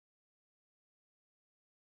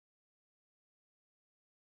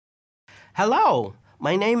Hello,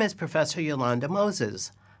 my name is Professor Yolanda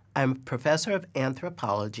Moses. I'm a professor of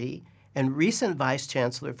anthropology and recent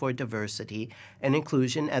Vice-Chancellor for Diversity and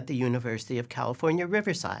Inclusion at the University of California,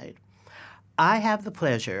 Riverside. I have the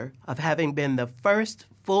pleasure of having been the first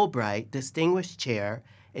Fulbright Distinguished Chair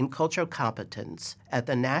in Cultural Competence at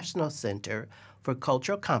the National Center for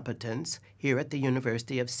Cultural Competence here at the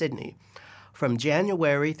University of Sydney from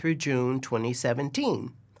January through June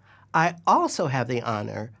 2017. I also have the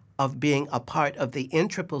honor of being a part of the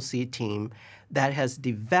NCCC team that has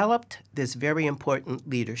developed this very important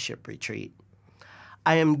leadership retreat.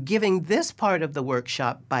 I am giving this part of the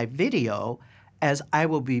workshop by video as I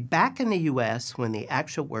will be back in the U.S. when the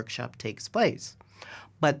actual workshop takes place.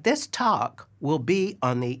 But this talk will be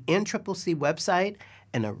on the NCCC website,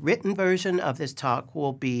 and a written version of this talk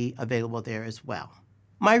will be available there as well.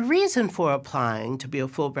 My reason for applying to be a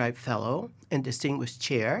Fulbright Fellow and Distinguished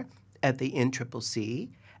Chair at the NCCC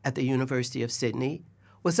at the University of Sydney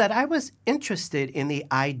was that I was interested in the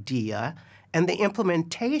idea and the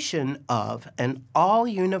implementation of an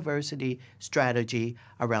all-university strategy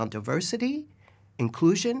around diversity,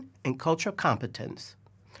 inclusion, and cultural competence.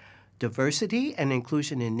 Diversity and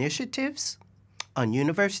inclusion initiatives on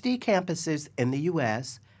university campuses in the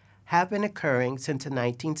U.S. have been occurring since the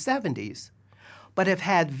 1970s, but have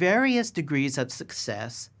had various degrees of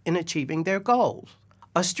success in achieving their goals.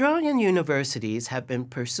 Australian universities have been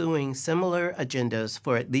pursuing similar agendas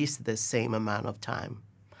for at least the same amount of time.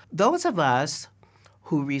 Those of us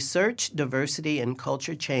who research diversity and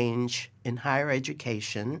culture change in higher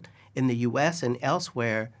education in the U.S. and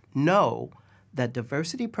elsewhere know that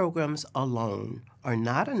diversity programs alone are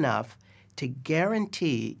not enough to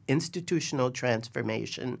guarantee institutional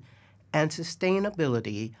transformation and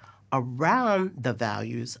sustainability around the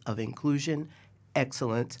values of inclusion,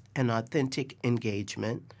 excellence, and authentic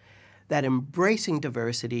engagement that embracing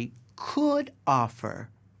diversity could offer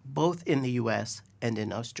both in the U.S. and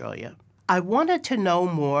in Australia. I wanted to know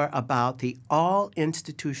more about the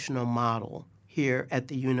all-institutional model here at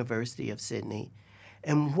the University of Sydney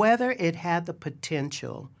and whether it had the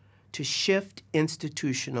potential to shift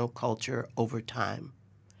institutional culture over time.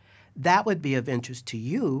 That would be of interest to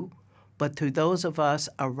you, but to those of us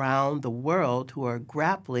around the world who are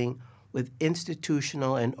grappling with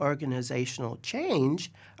institutional and organizational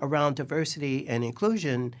change around diversity and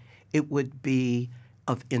inclusion, it would be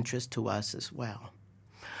of interest to us as well.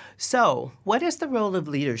 So, what is the role of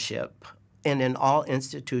leadership in an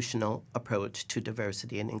all-institutional approach to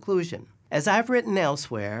diversity and inclusion? As I've written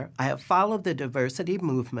elsewhere, I have followed the diversity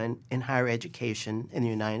movement in higher education in the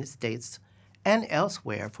United States and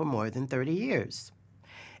elsewhere for more than 30 years.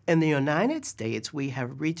 In the United States, we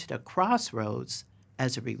have reached a crossroads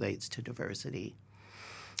as it relates to diversity.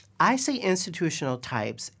 I see institutional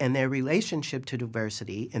types and their relationship to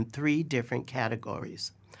diversity in three different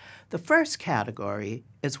categories. The first category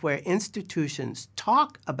is where institutions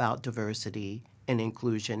talk about diversity and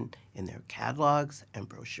inclusion in their catalogs and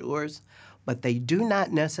brochures, but they do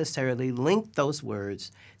not necessarily link those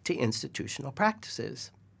words to institutional practices.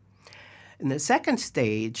 In the second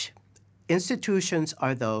stage, institutions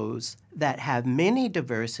are those that have many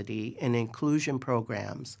diversity and inclusion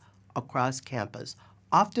programs across campus,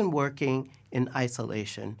 often working in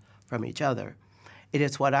isolation from each other. It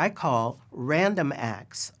is what I call random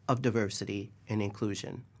acts of diversity and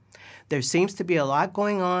inclusion. There seems to be a lot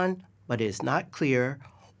going on, but it is not clear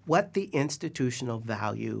what the institutional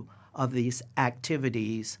value of these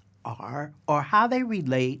activities are or how they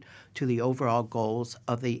relate to the overall goals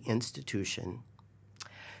of the institution.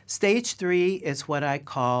 Stage 3 is what I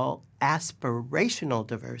call aspirational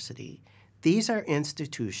diversity. These are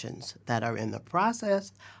institutions that are in the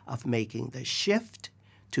process of making the shift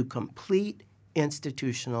to complete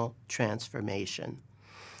institutional transformation.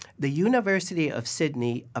 The University of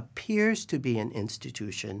Sydney appears to be an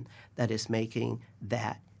institution that is making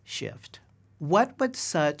that shift. What would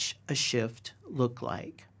such a shift look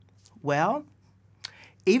like? Well,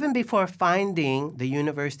 even before finding the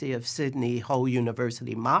University of Sydney whole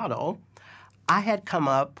university model, I had come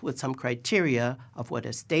up with some criteria of what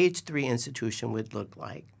a Stage 3 institution would look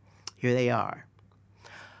like. Here they are.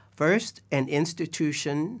 First, an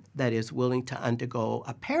institution that is willing to undergo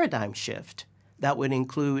a paradigm shift that would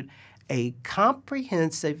include a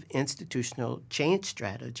comprehensive institutional change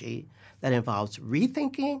strategy that involves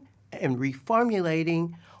rethinking and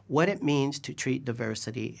reformulating what it means to treat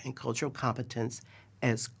diversity and cultural competence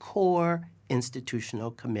as core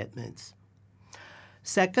institutional commitments.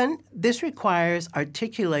 Second, this requires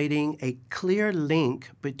articulating a clear link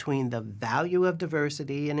between the value of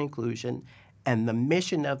diversity and inclusion and the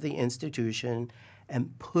mission of the institution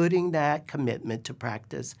and putting that commitment to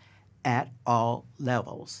practice at all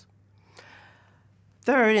levels.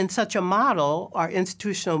 Third, in such a model, our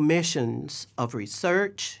institutional missions of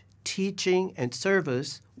research, teaching, and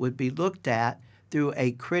service would be looked at through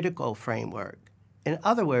a critical framework. In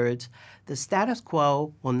other words, the status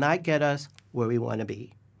quo will not get us where we want to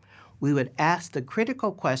be. We would ask the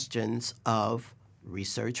critical questions of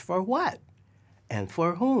research for what and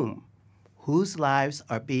for whom, whose lives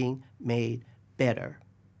are being made better.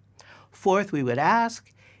 Fourth, we would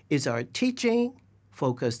ask, is our teaching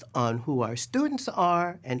focused on who our students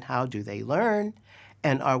are and how do they learn,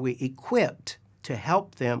 and are we equipped to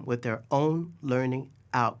help them with their own learning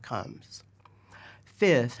outcomes?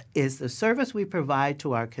 Fifth, is the service we provide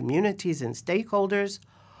to our communities and stakeholders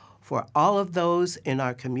for all of those in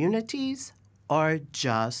our communities or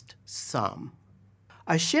just some?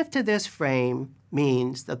 A shift to this frame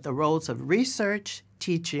means that the roles of research,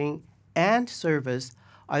 teaching, and service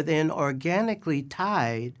are then organically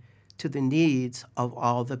tied to the needs of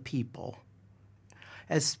all the people,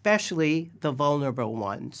 especially the vulnerable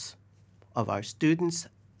ones of our students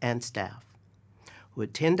and staff who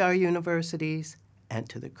attend our universities, and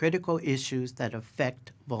to the critical issues that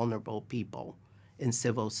affect vulnerable people in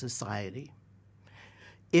civil society.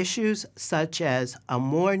 Issues such as a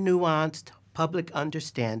more nuanced public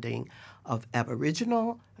understanding of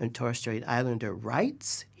Aboriginal and Torres Strait Islander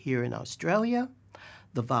rights here in Australia,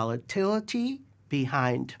 the volatility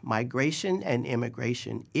behind migration and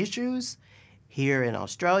immigration issues here in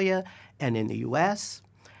Australia and in the US,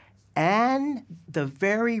 and the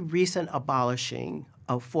very recent abolishing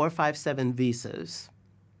of 457 visas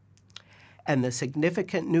and the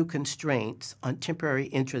significant new constraints on temporary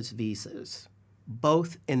interest visas,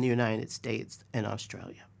 both in the United States and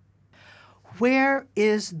Australia. Where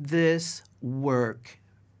is this work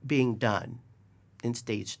being done in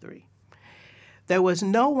Stage 3? There was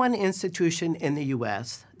no one institution in the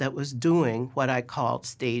U.S. that was doing what I called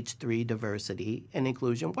Stage 3 diversity and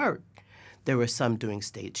inclusion work. There were some doing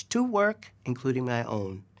Stage 2 work, including my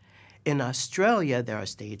own. In Australia, there are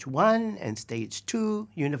Stage 1 and Stage 2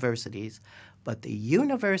 universities, but the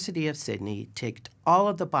University of Sydney ticked all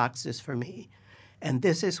of the boxes for me, and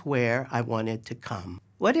this is where I wanted to come.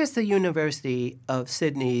 What is the University of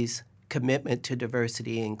Sydney's commitment to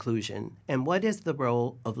diversity and inclusion, and what is the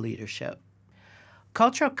role of leadership?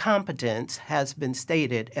 Cultural competence has been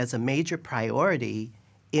stated as a major priority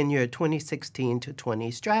in your 2016 to 20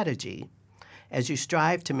 strategy, as you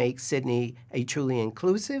strive to make Sydney a truly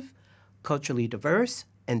inclusive, culturally diverse,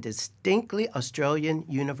 and distinctly Australian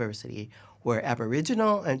university where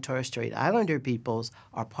Aboriginal and Torres Strait Islander peoples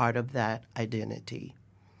are part of that identity.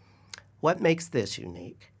 What makes this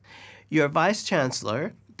unique? Your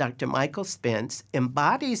Vice-Chancellor, Dr. Michael Spence,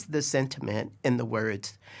 embodies the sentiment in the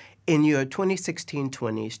words in your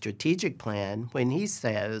 2016-20 strategic plan when he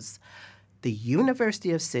says, the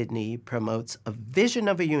University of Sydney promotes a vision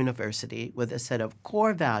of a university with a set of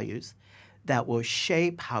core values that will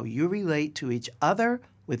shape how you relate to each other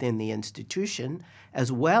within the institution,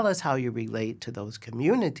 as well as how you relate to those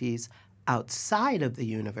communities outside of the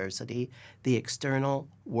university, the external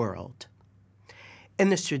world. In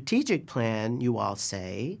the strategic plan, you all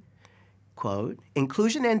say, quote,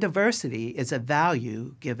 inclusion and diversity is a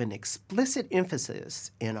value given explicit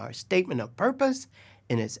emphasis in our statement of purpose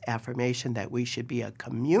in its affirmation that we should be a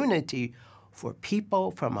community for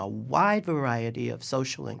people from a wide variety of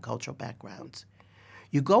social and cultural backgrounds.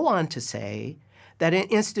 You go on to say that an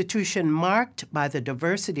institution marked by the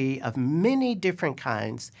diversity of many different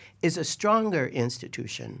kinds is a stronger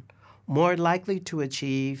institution, more likely to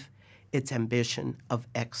achieve its ambition of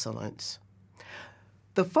excellence.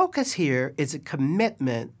 The focus here is a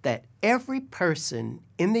commitment that every person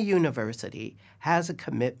in the university has a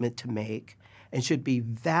commitment to make and should be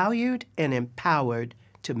valued and empowered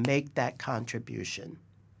to make that contribution.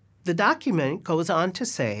 The document goes on to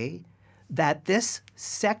say that this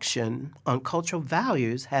section on cultural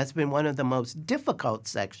values has been one of the most difficult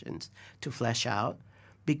sections to flesh out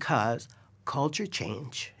because culture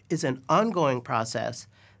change is an ongoing process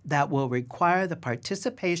that will require the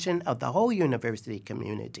participation of the whole university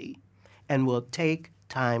community and will take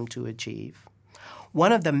time to achieve.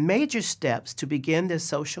 One of the major steps to begin this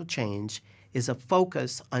social change is a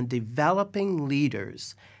focus on developing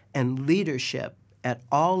leaders and leadership at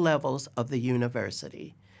all levels of the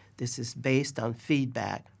university. This is based on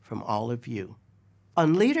feedback from all of you.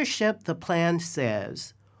 On leadership, the plan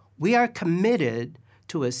says, we are committed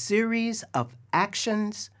to a series of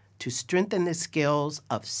actions to strengthen the skills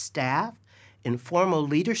of staff in formal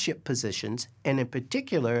leadership positions, and in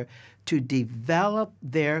particular, to develop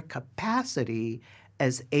their capacity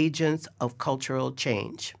as agents of cultural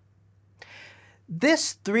change.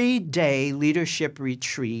 This 3-day leadership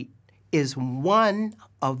retreat is one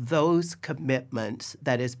of those commitments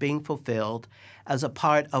that is being fulfilled as a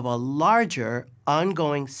part of a larger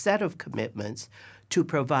ongoing set of commitments to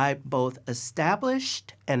provide both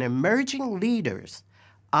established and emerging leaders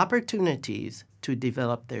opportunities to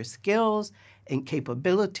develop their skills and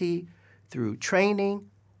capability through training,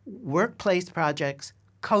 workplace projects,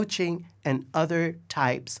 coaching, and other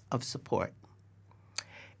types of support.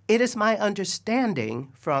 It is my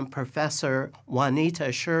understanding from Professor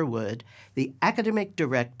Juanita Sherwood, the academic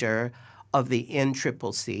director of the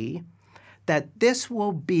NCCC, that this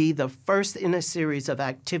will be the first in a series of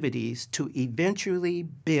activities to eventually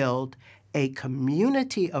build a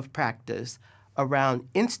community of practice around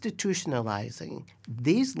institutionalizing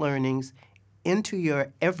these learnings into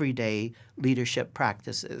your everyday leadership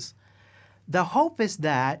practices. The hope is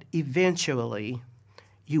that eventually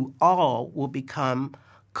you all will become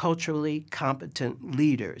culturally competent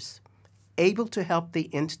leaders, able to help the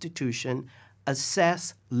institution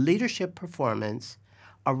assess leadership performance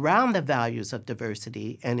around the values of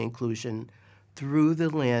diversity and inclusion through the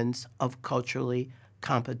lens of culturally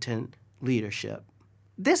competent leadership.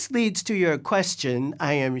 This leads to your question,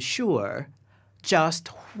 I am sure, just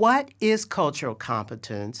what is cultural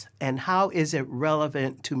competence and how is it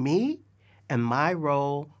relevant to me and my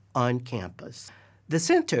role on campus? The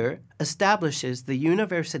Center establishes the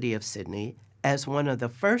University of Sydney as one of the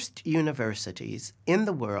first universities in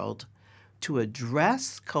the world to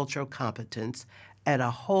address cultural competence at a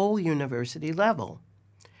whole university level.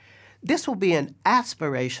 This will be an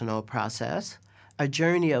aspirational process, a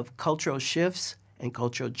journey of cultural shifts and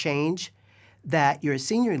cultural change that your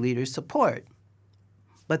senior leaders support,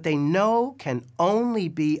 but they know can only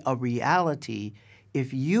be a reality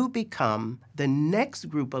if you become the next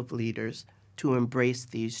group of leaders to embrace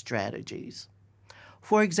these strategies.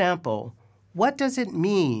 For example, what does it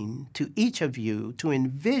mean to each of you to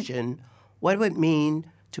envision what it would mean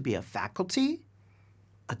to be a faculty,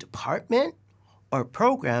 a department, or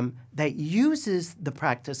program that uses the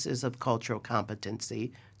practices of cultural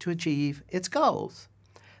competency to achieve its goals?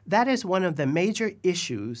 That is one of the major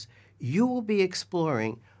issues you will be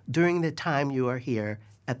exploring during the time you are here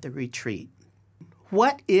at the retreat.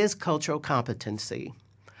 What is cultural competency?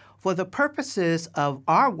 For the purposes of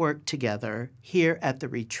our work together here at the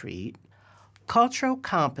retreat, cultural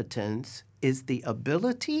competence is the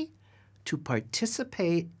ability to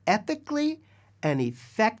participate ethically and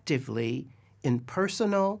effectively in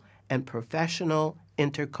personal and professional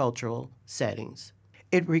intercultural settings.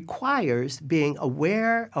 It requires being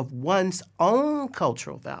aware of one's own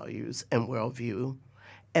cultural values and worldview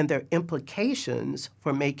and their implications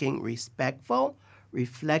for making respectful,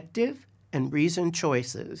 reflective, and reasoned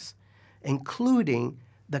choices, including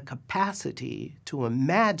the capacity to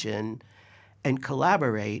imagine and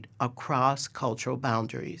collaborate across cultural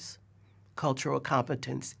boundaries. Cultural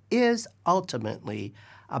competence is ultimately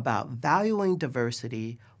about valuing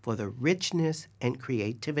diversity for the richness and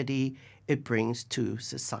creativity it brings to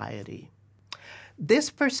society. This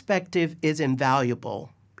perspective is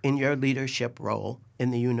invaluable in your leadership role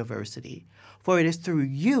in the university, for it is through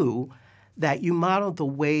you that you model the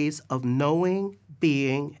ways of knowing,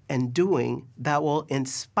 being, and doing that will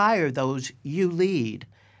inspire those you lead.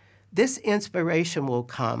 This inspiration will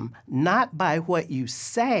come not by what you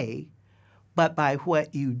say, but by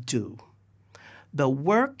what you do. The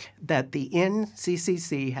work that the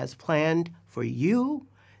NCCC has planned for you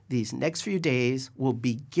these next few days will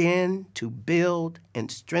begin to build and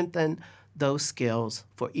strengthen those skills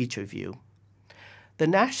for each of you. The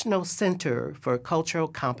National Center for Cultural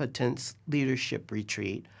Competence Leadership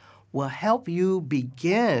Retreat will help you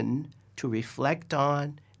begin to reflect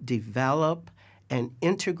on, develop, and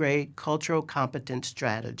integrate cultural competence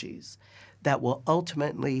strategies that will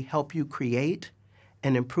ultimately help you create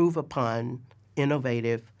and improve upon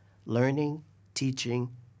innovative learning, teaching,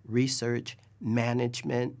 research,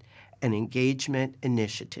 management, and engagement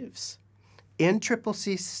initiatives.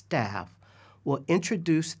 NCCC staff will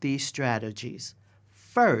introduce these strategies,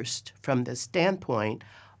 first from the standpoint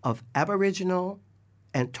of Aboriginal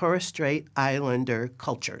and Torres Strait Islander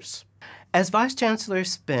cultures. As Vice-Chancellor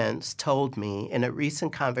Spence told me in a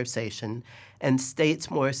recent conversation and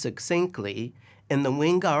states more succinctly in the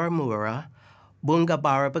Wingaramura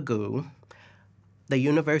Bungabarabagu, the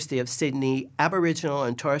University of Sydney Aboriginal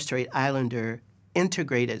and Torres Strait Islander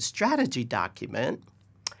Integrated Strategy document,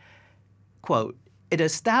 quote, "It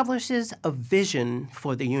establishes a vision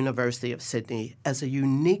for the University of Sydney as a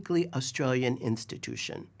uniquely Australian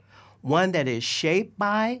institution, one that is shaped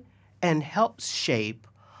by and helps shape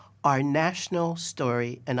our national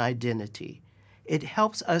story and identity, it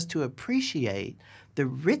helps us to appreciate the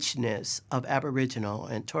richness of Aboriginal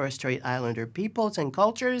and Torres Strait Islander peoples and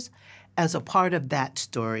cultures as a part of that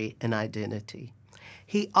story and identity.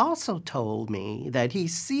 He also told me that he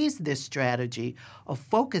sees this strategy of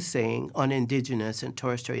focusing on Indigenous and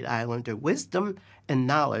Torres Strait Islander wisdom and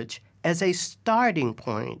knowledge as a starting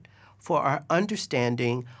point for our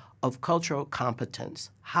understanding of cultural competence.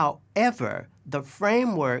 However, the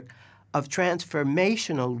framework of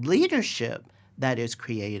transformational leadership that is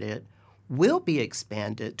created will be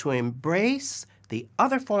expanded to embrace the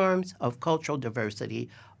other forms of cultural diversity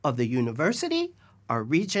of the university, our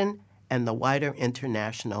region, and the wider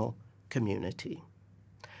international community.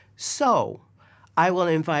 So, I will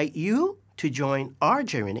invite you to join our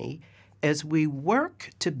journey as we work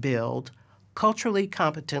to build culturally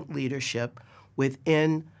competent leadership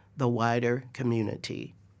within the wider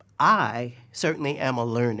community. I certainly am a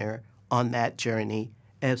learner on that journey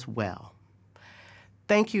as well.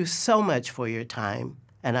 Thank you so much for your time,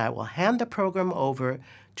 and I will hand the program over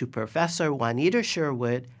to Professor Juanita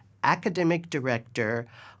Sherwood, Academic Director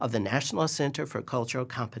of the National Center for Cultural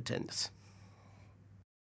Competence.